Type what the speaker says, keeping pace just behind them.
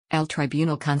El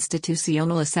Tribunal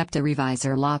Constitucional acepta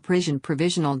revisar la prisión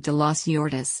provisional de los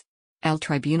Jordis. El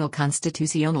Tribunal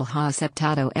Constitucional ha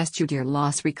aceptado estudiar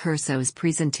los recursos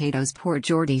presentados por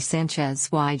Jordi Sànchez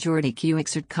y Jordi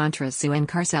Cuixart contra su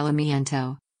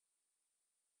encarcelamiento.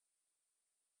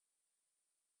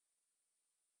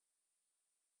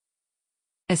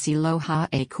 Así lo ha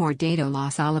acordado la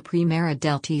Sala Primera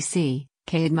del TC,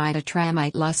 que admite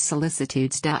trámite las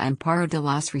solicitudes de amparo de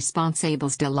los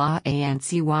responsables de la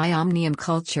ANC y Òmnium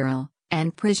Cultural,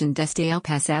 en prisión desde el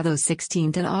pasado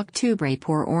 16 de octubre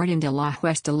por orden de la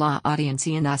juez de la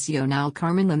Audiencia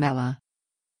NacionalCarmen Lamela.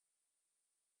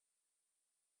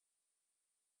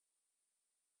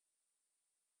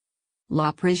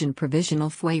 La prisión provisional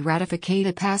fue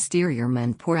ratificada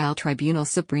posteriormente por el Tribunal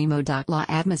Supremo.La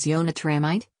admisión a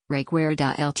trámite,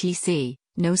 recuerda el TC,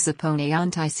 no supone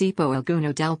anticipo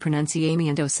alguno del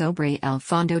pronunciamiento sobre el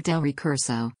fondo del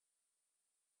recurso.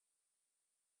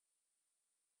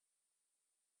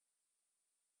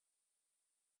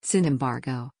 Sin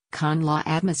embargo, con la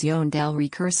admisión del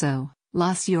recurso,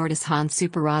 los Jordis han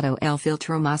superado el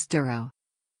filtro más duro.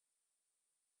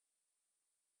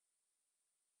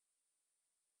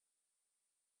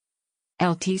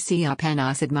 El TC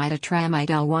apenas admite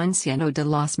trámite el 100 de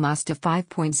los más de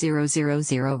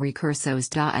 5.000 recursos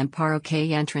de amparo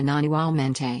que entran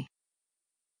anualmente.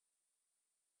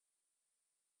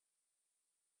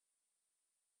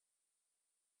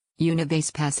 Una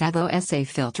vez pasado ese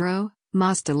filtro,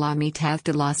 más de la mitad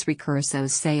de los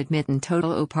recursos se admiten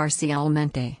total o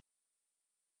parcialmente.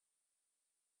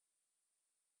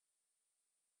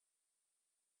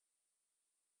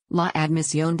 La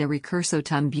admisión de recurso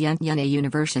también tiene una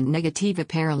versión negativa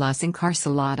para los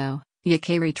encarcelados, ya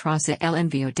que retrasa el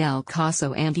envío del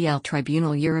caso ante el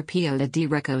Tribunal Europeo de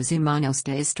Derechos Humanos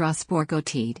de Estrasburgo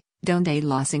TEDH, donde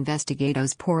los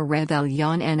investigados por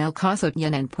rebelión en el caso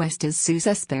tienen puestas sus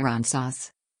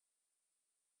esperanzas.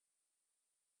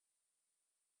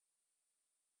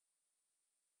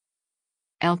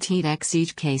 El TEDH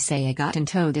exige que se agoten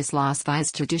todas las vías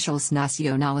judiciales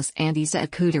nacionales antes de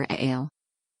acudir a él.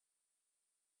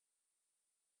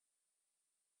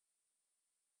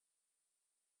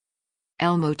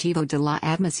 El motivo de la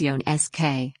admisión es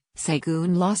que,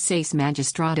 según los 6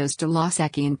 magistrados de la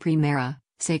Sección Primera,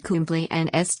 se cumple en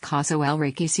este caso el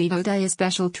requisito de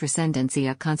especial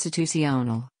trascendencia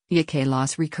constitucional, ya que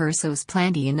los recursos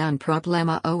plantean un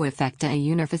problema o afecta a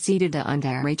una faceta de un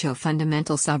derecho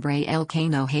fundamental sobre el que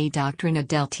no hay doctrina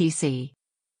del TC.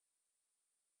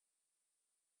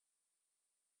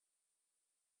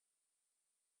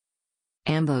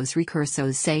 Ambos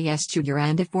recursos se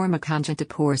estudiarán de forma conjunta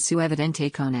por su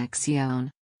evidente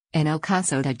conexión. En el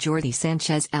caso de Jordi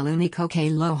Sànchez, el único que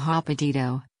lo ha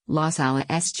pedido, la Sala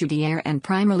estudiar en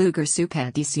primer lugar su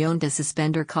petición de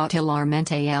suspender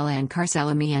cautelarmente el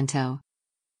encarcelamiento,